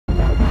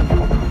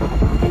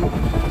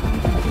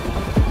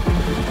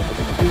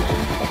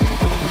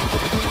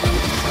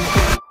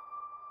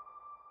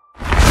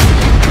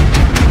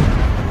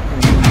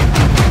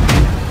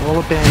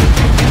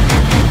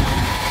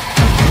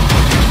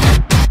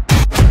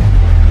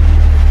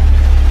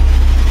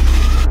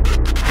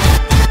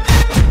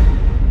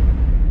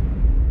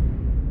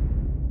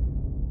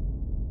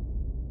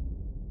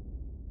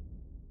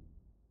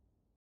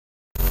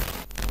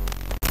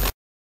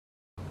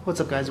What's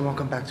up guys and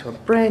welcome back to a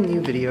brand new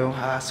video.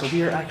 So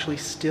we are actually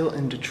still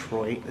in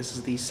Detroit. This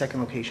is the second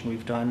location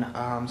we've done.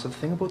 So the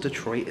thing about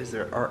Detroit is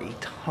there are a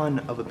ton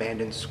of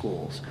abandoned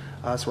schools.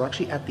 So we're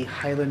actually at the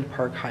Highland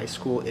Park High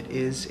School. It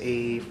is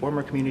a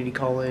former community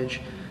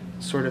college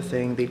sort of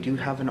thing. They do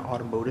have an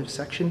automotive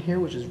section here,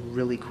 which is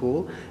really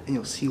cool. And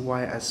you'll see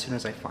why as soon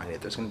as I find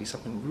it. There's going to be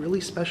something really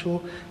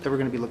special that we're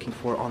going to be looking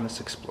for on this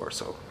explore.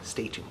 So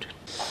stay tuned.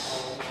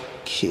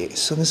 Okay,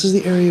 so this is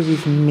the area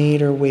we've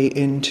made our way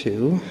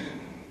into.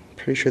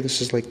 Pretty sure this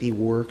is like the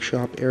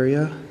workshop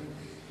area.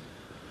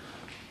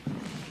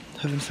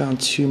 Haven't found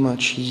too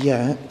much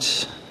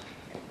yet.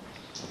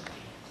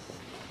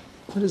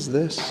 What is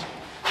this?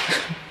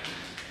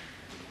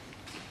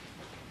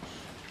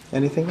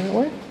 Anything that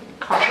way?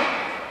 Car.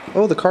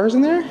 Oh, the car's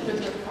in there?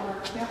 There's a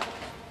car, yeah.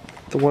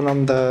 The one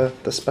on the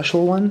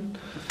special one?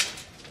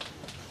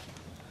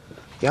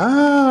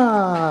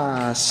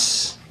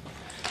 Yes!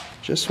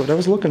 Just what I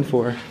was looking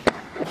for.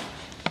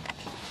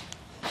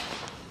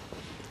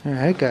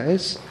 Alright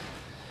guys,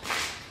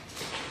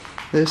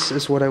 this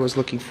is what I was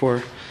looking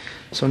for.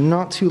 So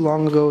not too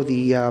long ago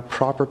the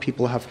proper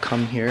people have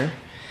come here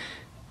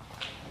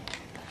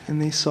and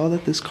they saw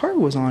that this car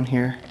was on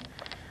here.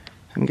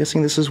 I'm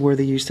guessing this is where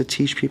they used to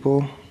teach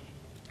people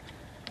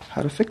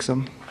how to fix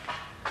them.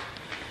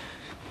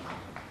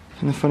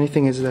 And the funny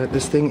thing is that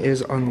this thing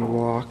is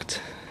unlocked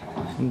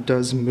and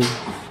does move,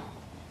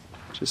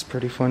 which is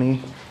pretty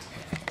funny.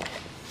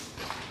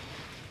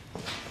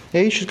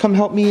 Hey, you should come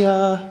help me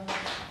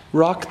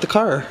rock the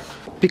car.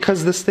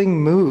 Because this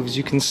thing moves,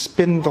 you can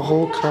spin the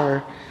whole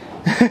car.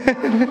 Why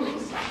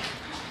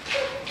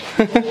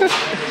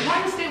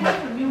stay away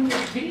from doing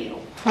this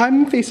video?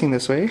 I'm facing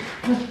this way.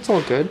 It's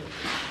all good.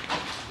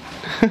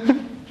 Because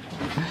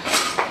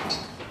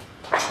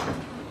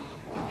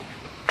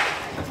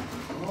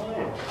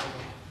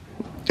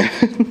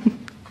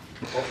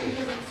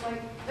it's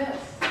like this.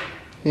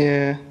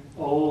 Yeah.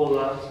 Oh,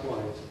 that's why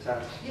it's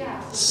attached. Yeah.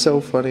 So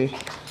funny.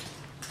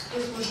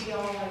 This would be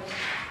all like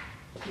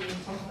doing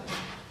something.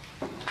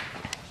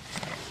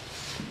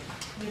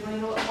 Anybody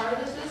know what car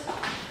this is?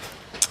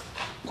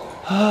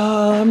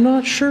 I'm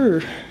not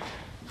sure.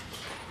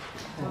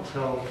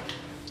 Until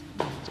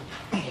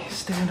Hey,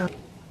 stand up.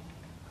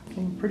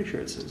 I'm pretty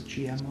sure it says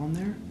GM on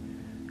there.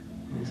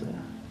 Let's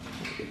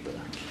get the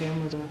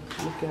camera to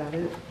look at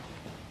it.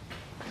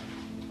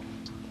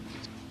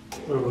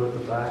 what about the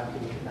back?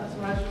 That's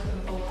what I was just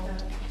gonna go with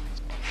that.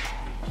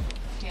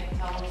 Can't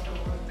tell what's the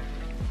word.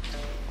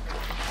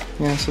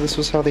 Yeah, so this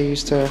was how they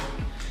used to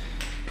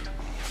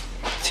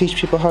teach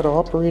people how to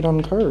operate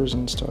on cars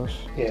and stuff.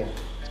 Yeah.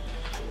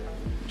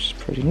 Which is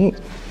pretty neat.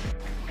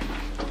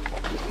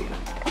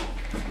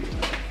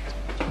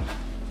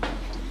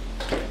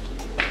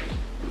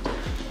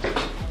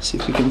 See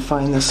if we can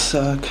find this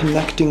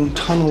connecting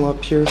tunnel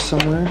up here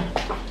somewhere.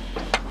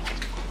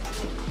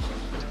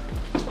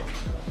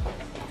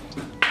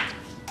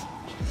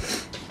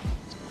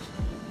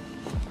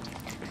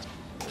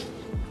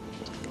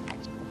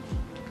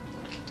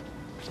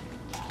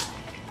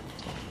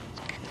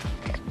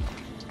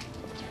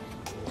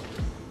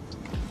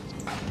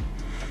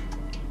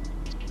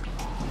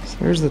 So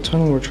there's the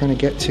tunnel we're trying to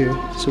get to,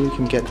 so we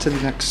can get to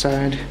the next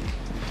side.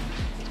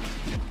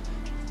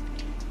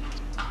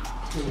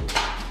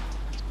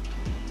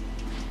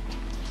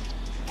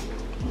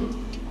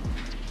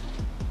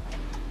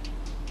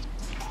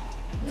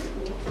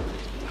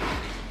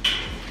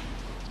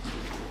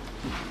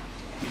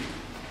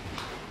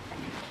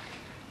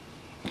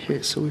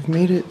 Okay, so we've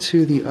made it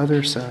to the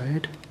other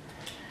side.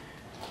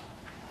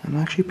 I'm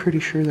actually pretty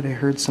sure that I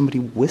heard somebody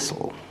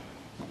whistle.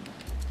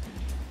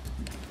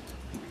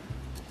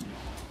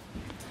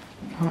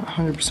 Not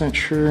 100%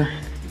 sure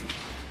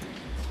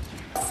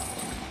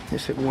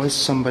if it was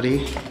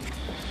somebody.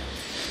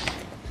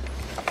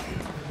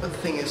 But the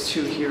thing is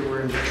too, here we're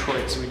in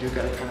Detroit, so we do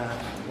gotta kind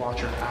of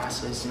watch our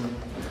asses and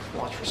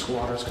watch for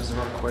squatters because there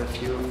are quite a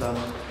few of them.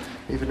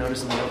 I even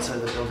noticed on the outside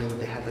of the building that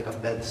they had like a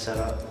bed set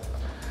up.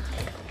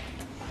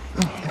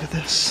 Oh, look at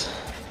this.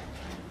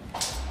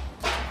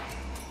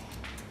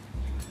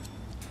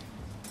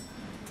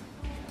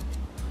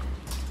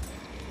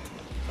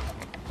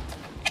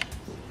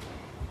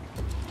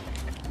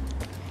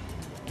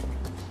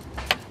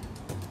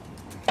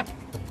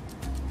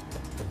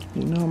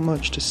 Not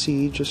much to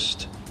see,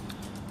 just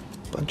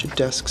a bunch of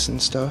desks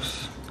and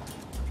stuff.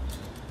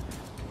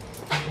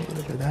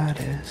 Whatever that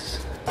is.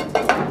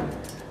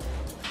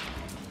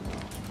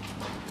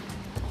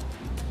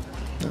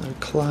 Another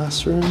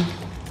classroom.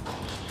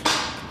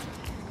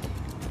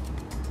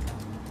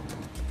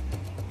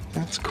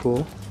 That's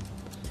cool.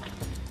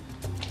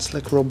 It's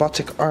like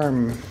robotic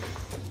arm.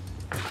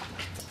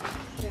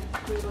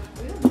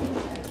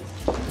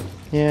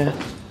 Yeah.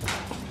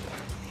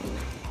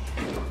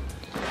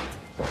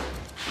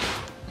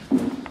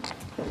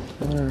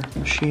 Another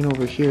machine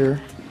over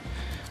here.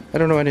 I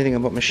don't know anything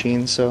about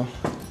machines, so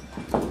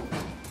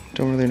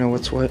don't really know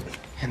what's what.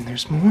 And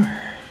there's more.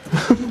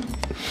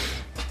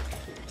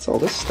 What's all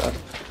this stuff?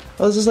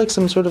 Oh, this is like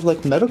some sort of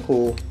like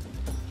medical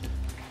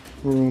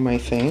room, I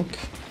think.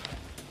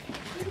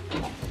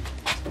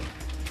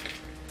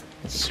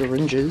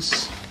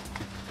 syringes.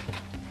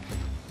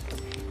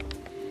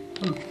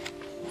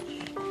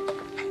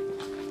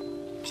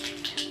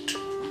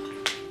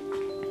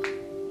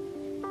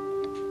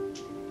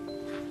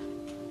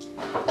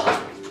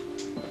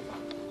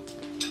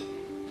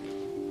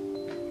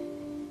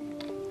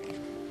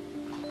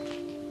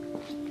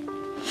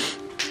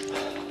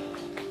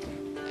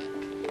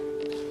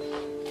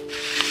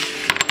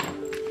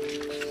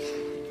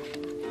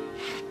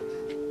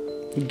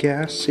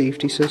 Gas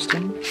safety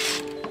system.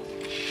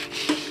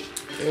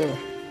 Ugh.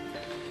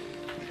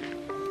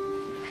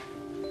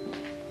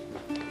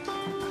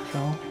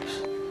 Oh.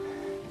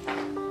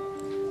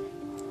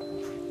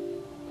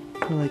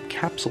 They're like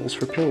capsules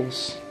for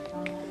pills.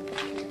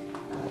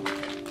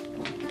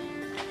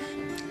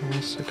 And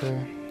it's like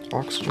a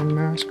oxygen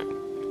mask.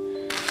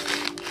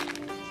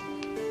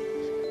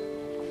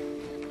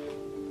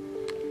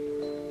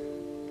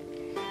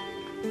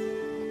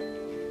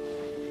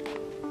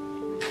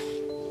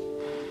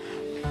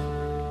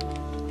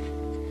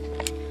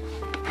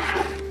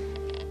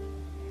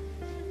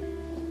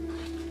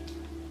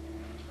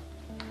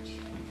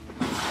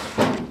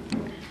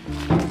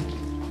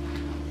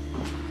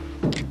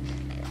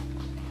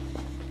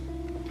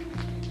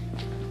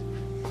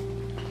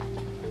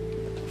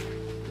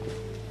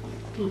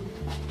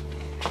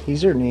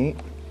 These are neat.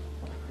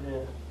 Yeah.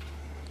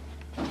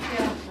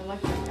 Yeah, I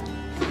like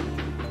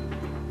that.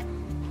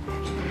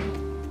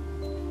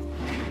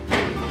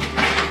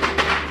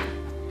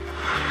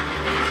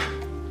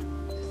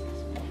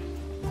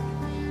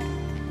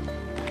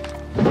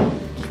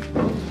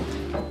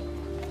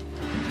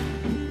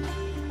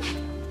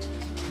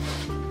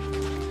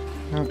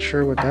 Not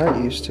sure what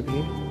that used to be.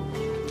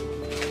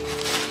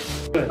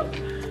 Good.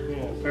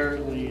 Yeah,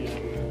 apparently,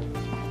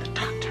 The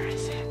doctor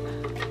is in.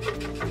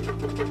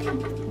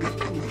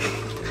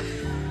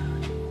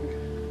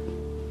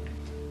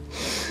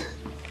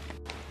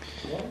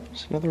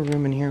 There's another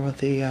room in here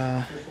with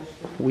a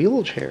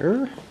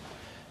wheelchair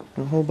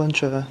and a whole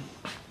bunch of.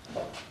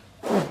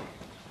 Oh,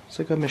 it's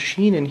like a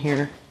machine in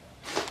here.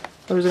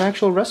 Oh, there's an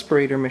actual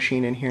respirator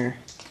machine in here.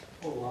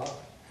 oh wow.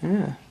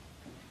 Yeah.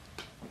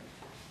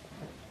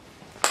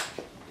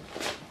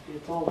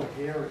 It's all the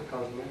hair it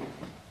comes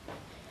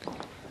in.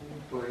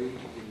 Braid,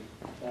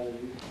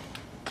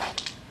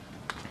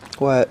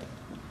 What?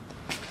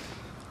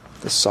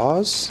 The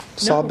saws?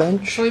 Saw No,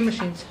 bench? Sewing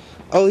machines.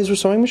 Oh, these were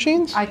sewing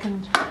machines?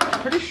 I'm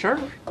pretty sure.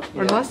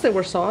 Or unless they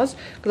were saws.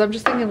 Because I'm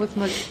just thinking with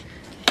my...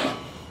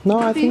 No,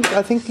 I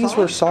think these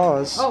were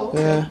saws. Oh,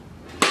 okay. Yeah.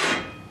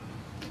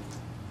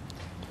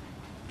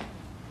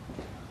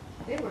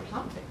 They were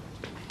something.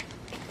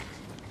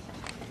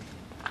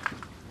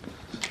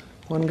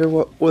 Wonder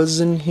what was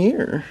in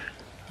here.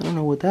 I don't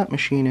know what that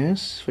machine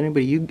is.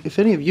 If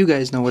any of you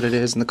guys know what it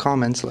is in the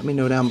comments, let me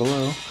know down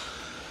below.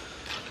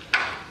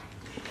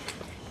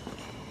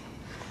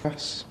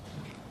 Yes.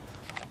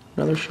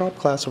 Another shop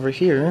class over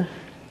here.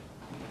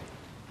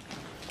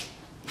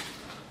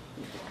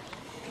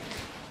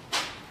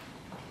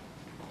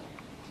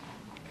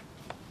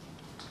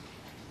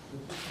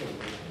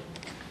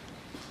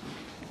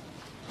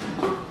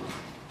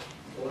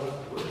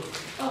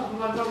 Oh, you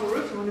want to go on the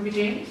roof? You want to be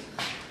James?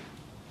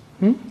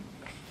 Hmm?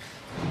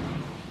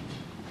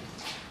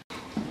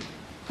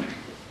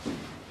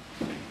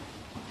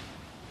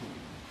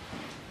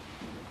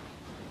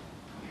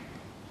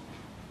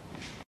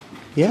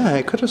 Yeah,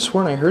 I could have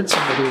sworn I heard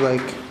somebody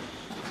like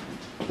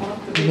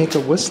make a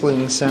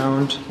whistling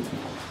sound.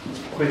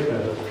 Quite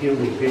a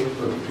peeling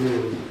paper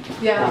too.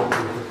 Yeah.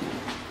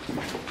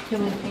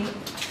 Peeling paint.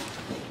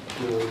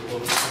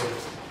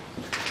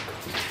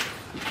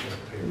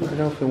 I don't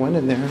know if it went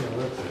in there.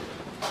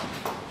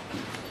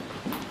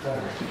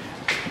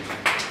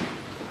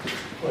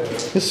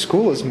 This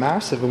school is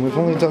massive and we've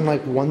only done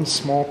like one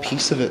small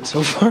piece of it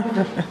so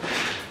far.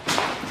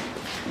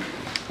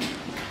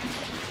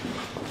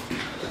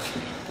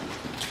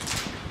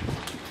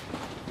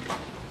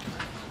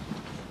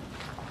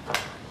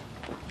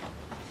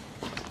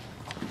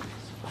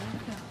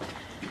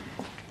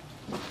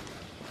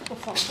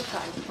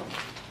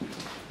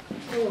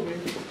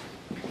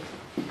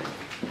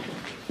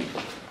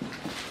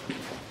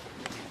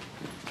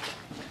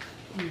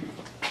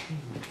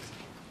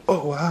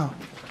 Oh wow,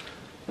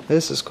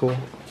 this is cool.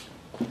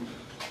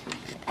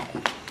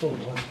 Oh,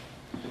 wow.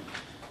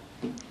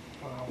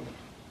 Wow.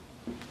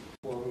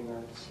 Forming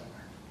Arts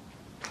Center.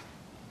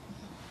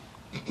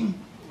 In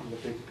the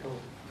big coat.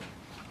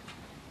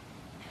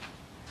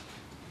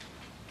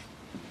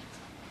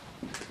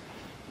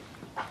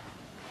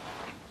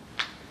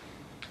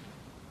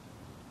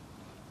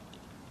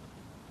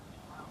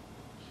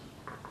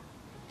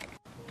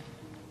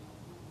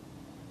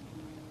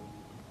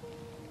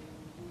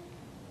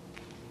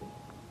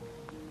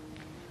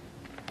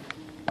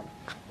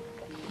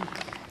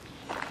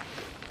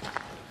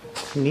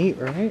 Neat,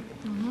 right?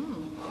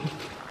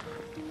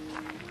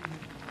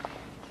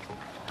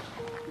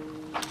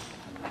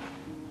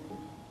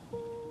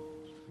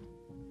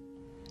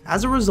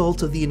 As a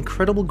result of the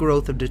incredible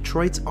growth of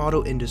Detroit's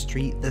auto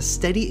industry, the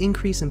steady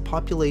increase in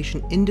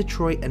population in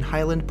Detroit and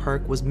Highland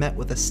Park was met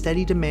with a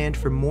steady demand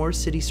for more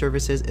city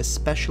services,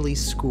 especially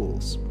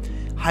schools.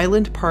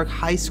 Highland Park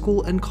High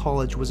School and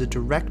College was a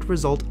direct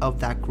result of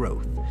that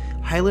growth.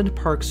 Highland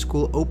Park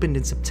School opened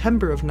in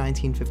September of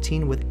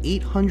 1915 with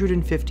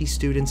 850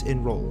 students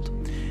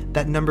enrolled.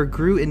 That number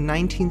grew in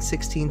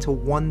 1916 to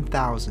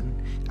 1,000.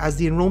 As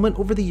the enrollment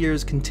over the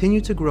years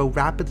continued to grow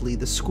rapidly,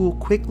 the school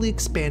quickly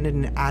expanded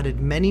and added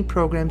many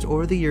programs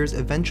over the years,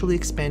 eventually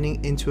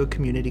expanding into a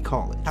community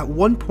college. At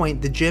one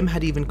point, the gym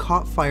had even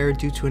caught fire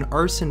due to an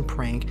arson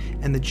prank,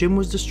 and the gym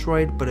was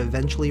destroyed but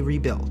eventually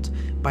rebuilt.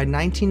 By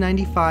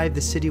 1995,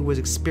 the city was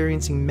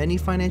experiencing many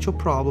financial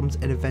problems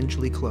and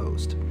eventually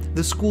closed.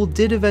 The school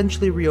did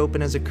eventually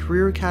reopen as a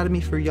career academy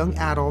for young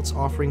adults,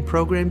 offering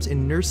programs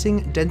in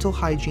nursing, dental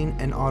hygiene,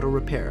 and auto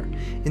repair.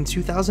 In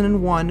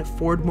 2001,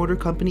 Ford Motor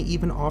Company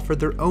even offered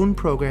their own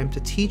program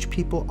to teach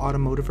people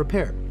automotive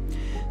repair.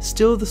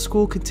 Still, the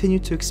school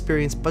continued to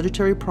experience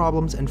budgetary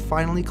problems and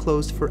finally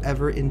closed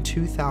forever in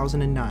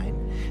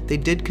 2009. They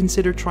did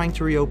consider trying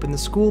to reopen the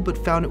school,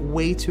 but found it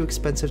way too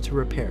expensive to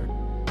repair.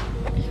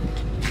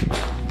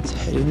 Let's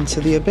head into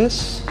the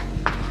abyss.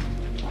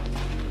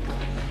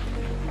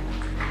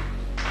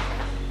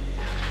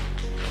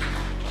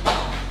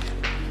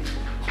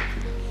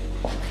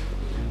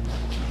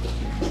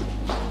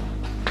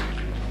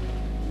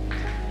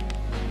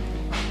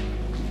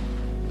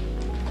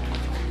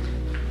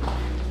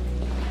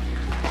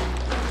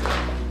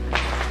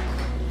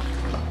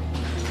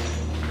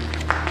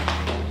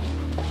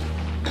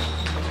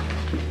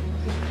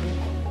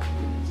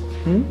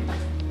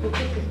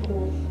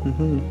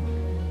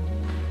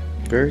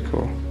 Very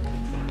cool.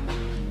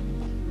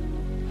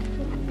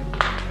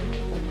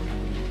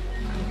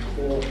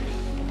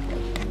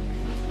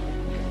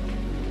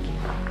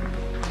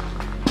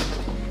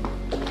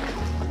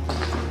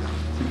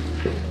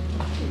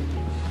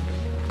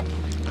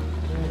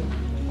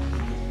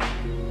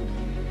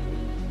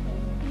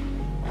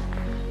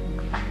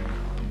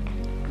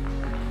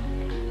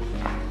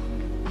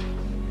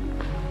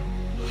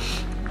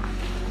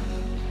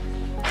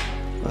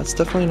 That's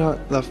definitely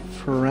not the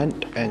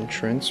front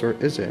entrance, or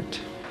is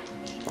it?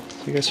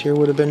 I guess here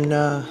would have been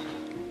their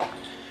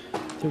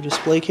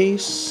display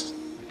case.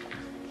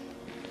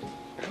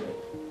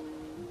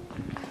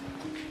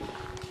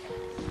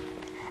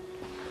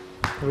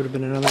 There would have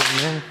been another one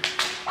there.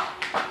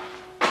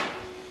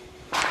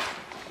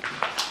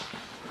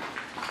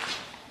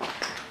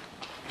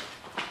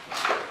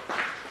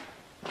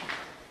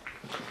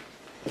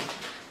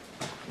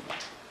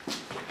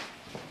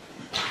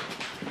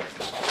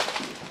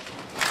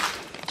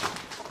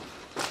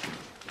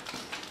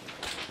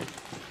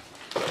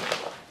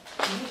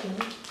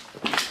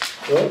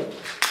 What?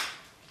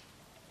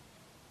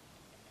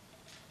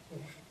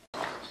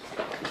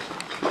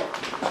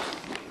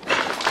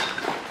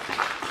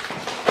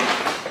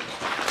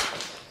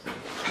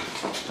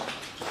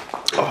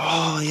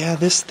 Oh yeah,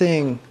 this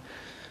thing.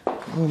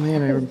 Oh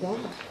man,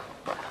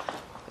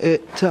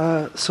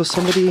 so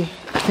somebody,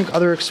 I think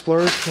other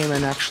explorers came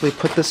and actually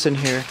put this in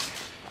here.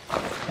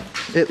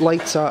 It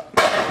lights up.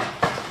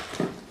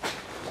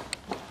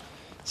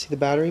 See the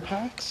battery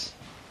packs?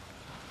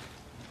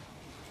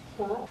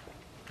 What?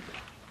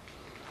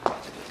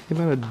 The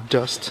amount of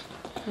dust.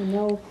 I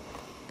know.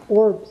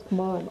 Orbs,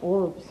 come on,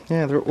 orbs.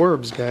 Yeah, they're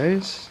orbs,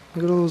 guys.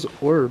 Look at all those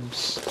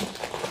orbs.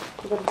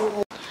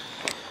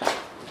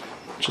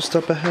 Just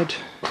up ahead.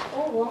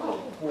 Oh, wow.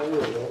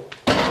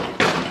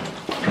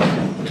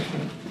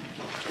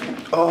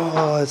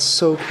 Oh, it's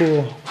so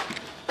cool.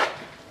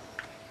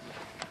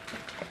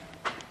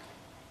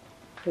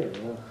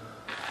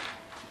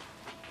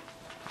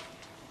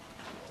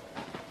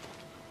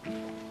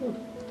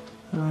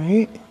 All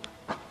right.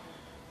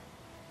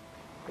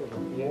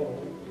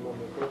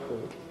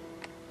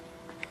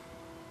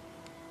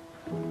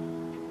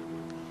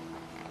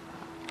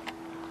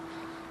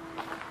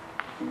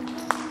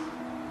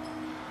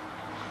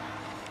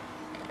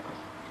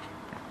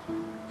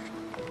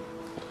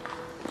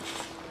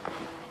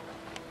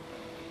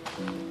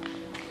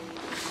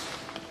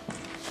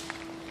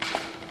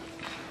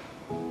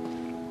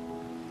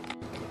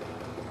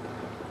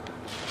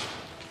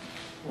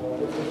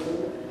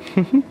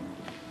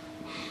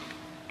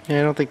 Yeah,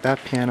 I don't think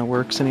that piano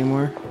works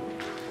anymore.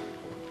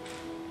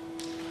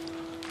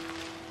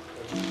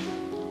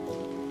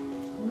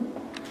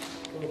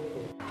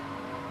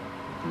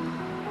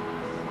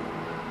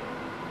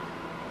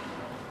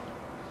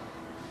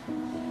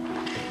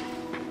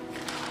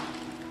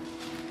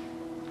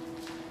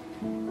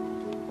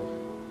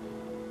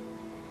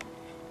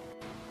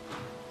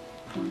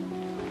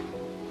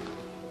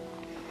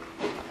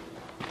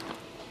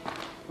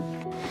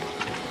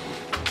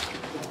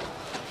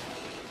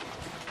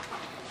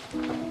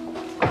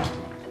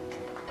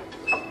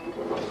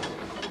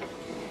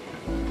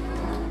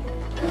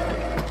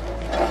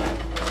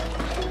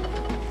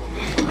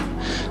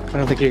 I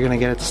don't think you're gonna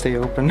get it to stay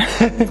open.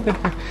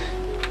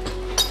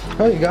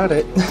 Oh, you got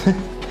it.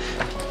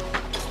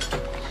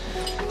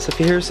 It's if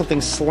you hear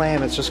something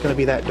slam, it's just gonna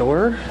be that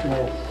door.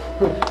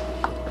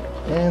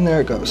 And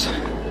there it goes.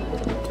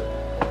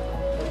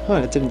 Oh,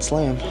 and it didn't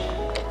slam.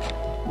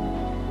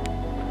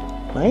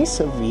 Nice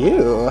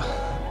view.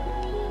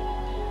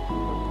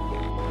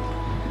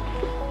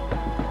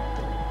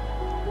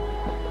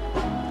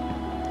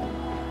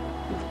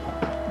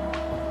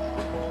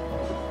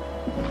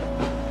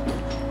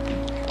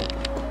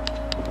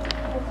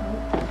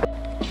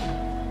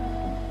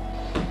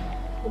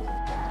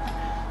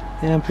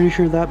 Yeah, I'm pretty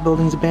sure that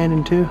building's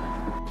abandoned too.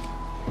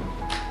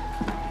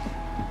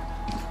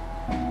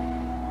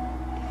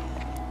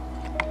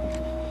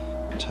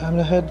 Time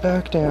to head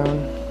back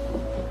down.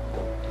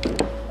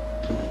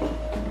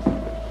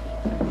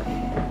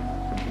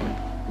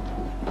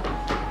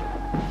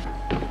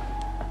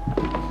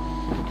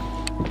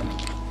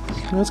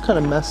 You know, it's kind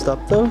of messed up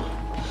though,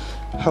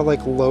 how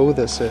like low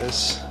this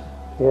is.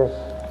 Yes.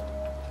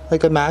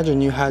 Like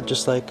imagine you had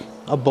just like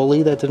a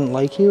bully that didn't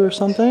like you or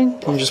something,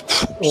 and you just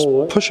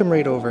push him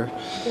right over.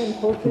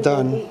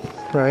 Done,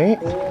 right?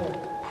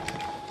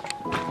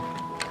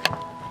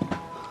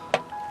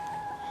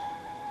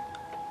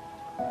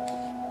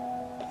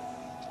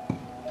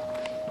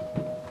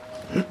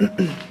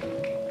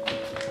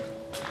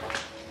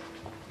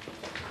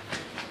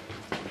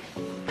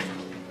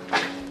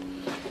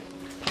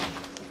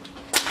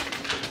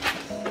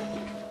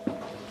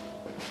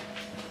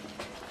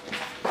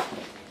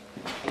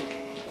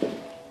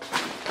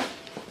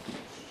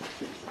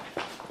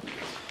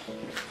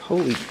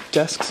 Holy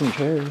desks and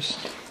chairs.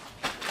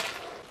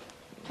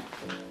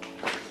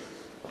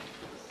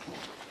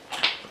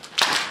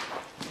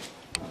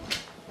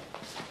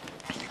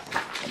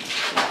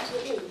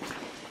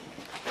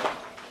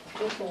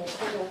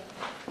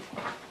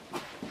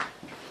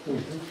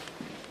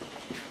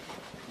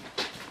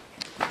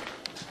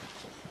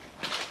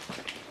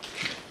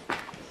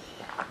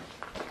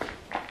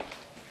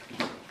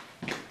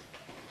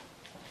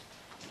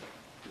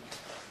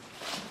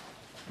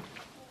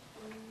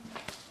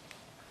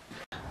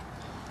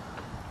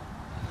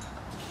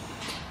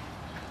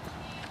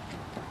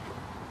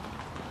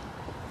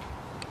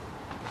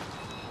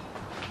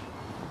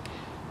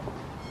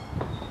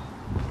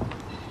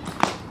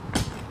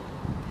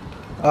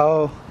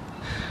 Oh,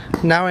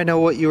 now I know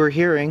what you were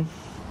hearing.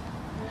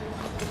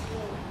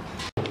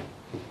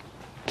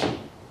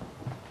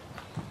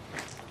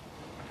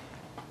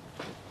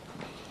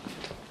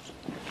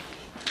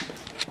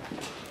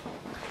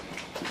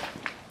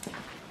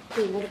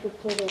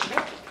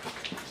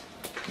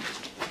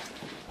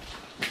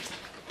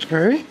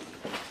 Sorry?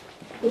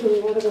 Maybe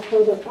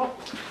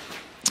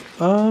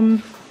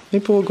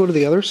we'll go to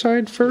the other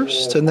side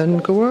first and then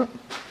go up.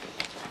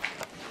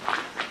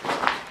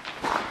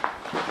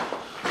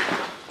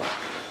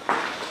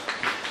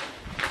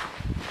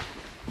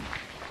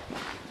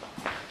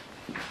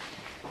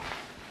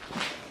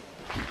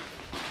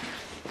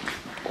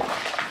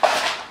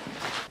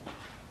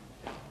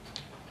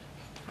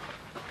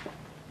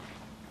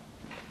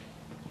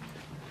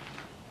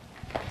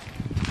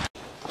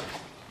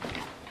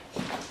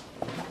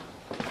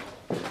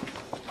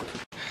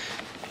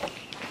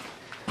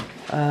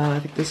 I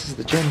think this is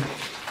the gym.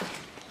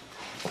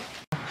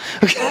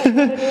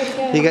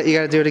 you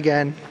gotta do it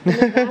again. The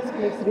mask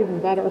makes it even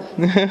better.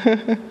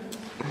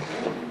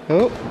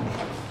 Oh,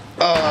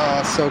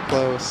 so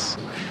close.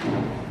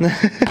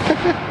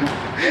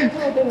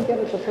 I didn't get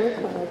it the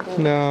first time I tried.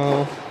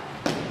 No,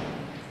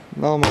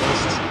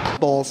 almost.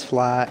 Balls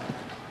flat.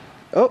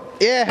 Oh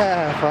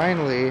yeah,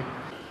 finally.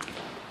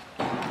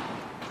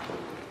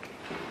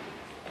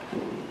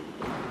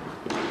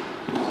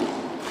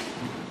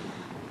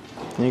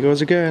 There he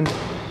goes again.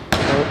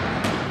 Oh.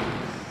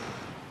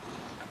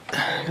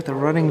 Got the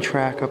running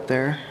track up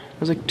there.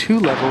 There's like 2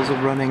 levels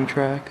of running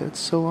track. That's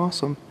so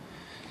awesome.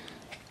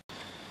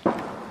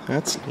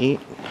 That's neat.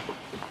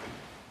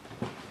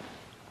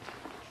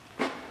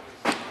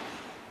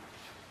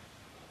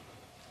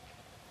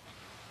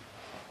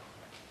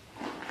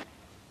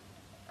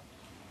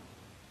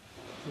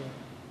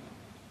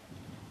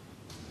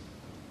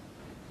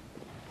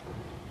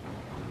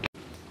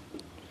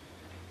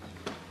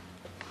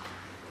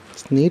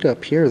 It's neat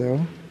up here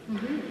though.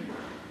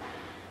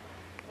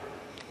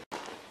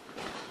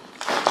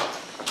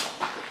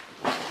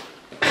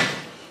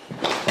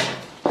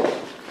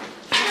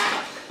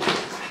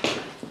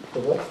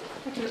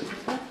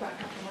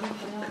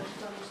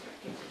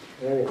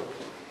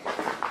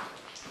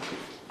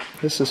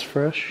 This is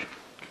fresh.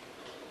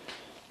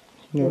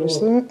 Notice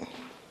that?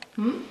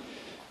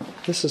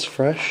 This is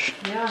fresh.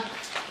 Yeah.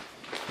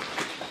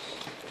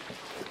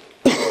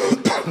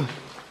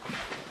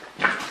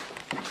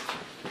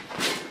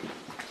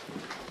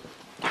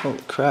 Holy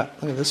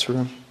crap, look at this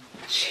room.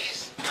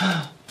 Jeez.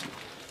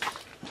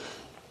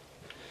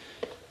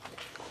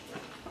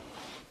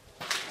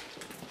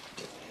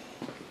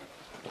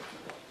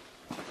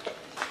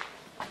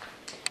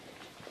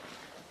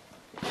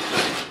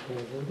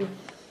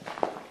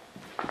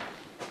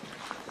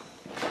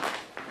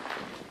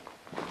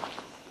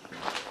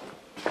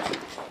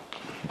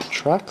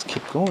 Tracks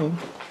keep going.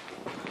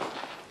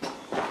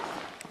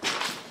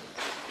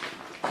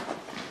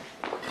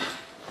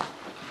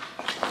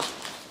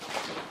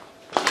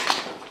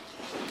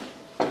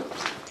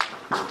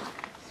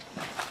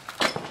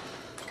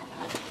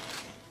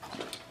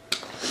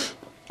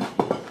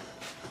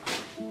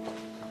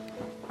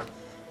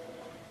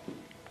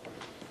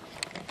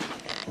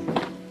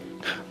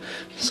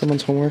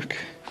 someone's homework.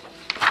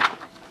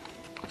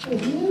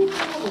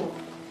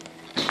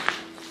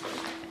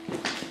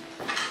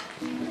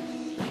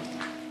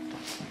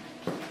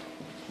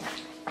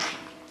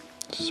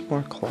 Some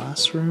more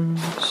classrooms.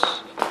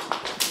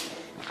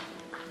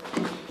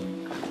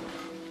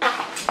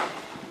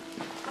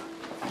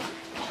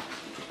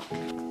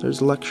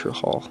 There's lecture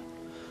hall,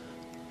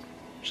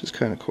 which is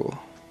kind of cool.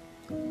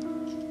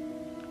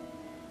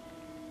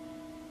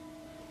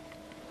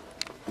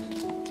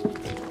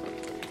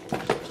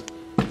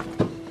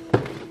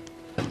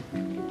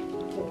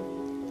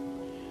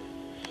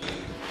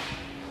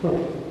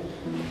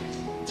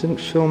 Didn't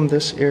film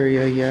this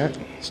area yet,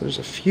 so there's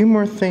a few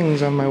more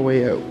things on my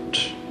way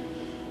out.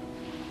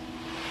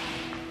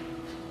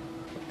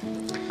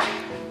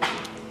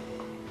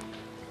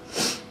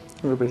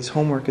 Everybody's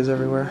homework is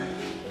everywhere.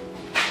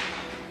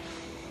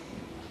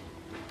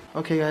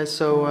 Okay guys,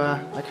 so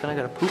I kinda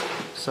gotta poop,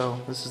 so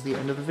this is the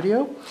end of the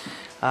video.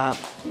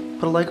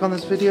 Put a like on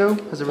this video,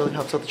 as it really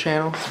helps out the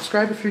channel.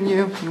 Subscribe if you're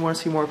new, you wanna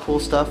see more cool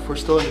stuff. We're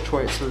still in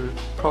Detroit, so there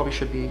probably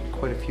should be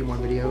quite a few more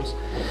videos.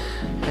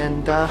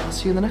 And I'll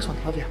see you in the next one.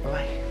 Love ya,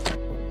 bye-bye.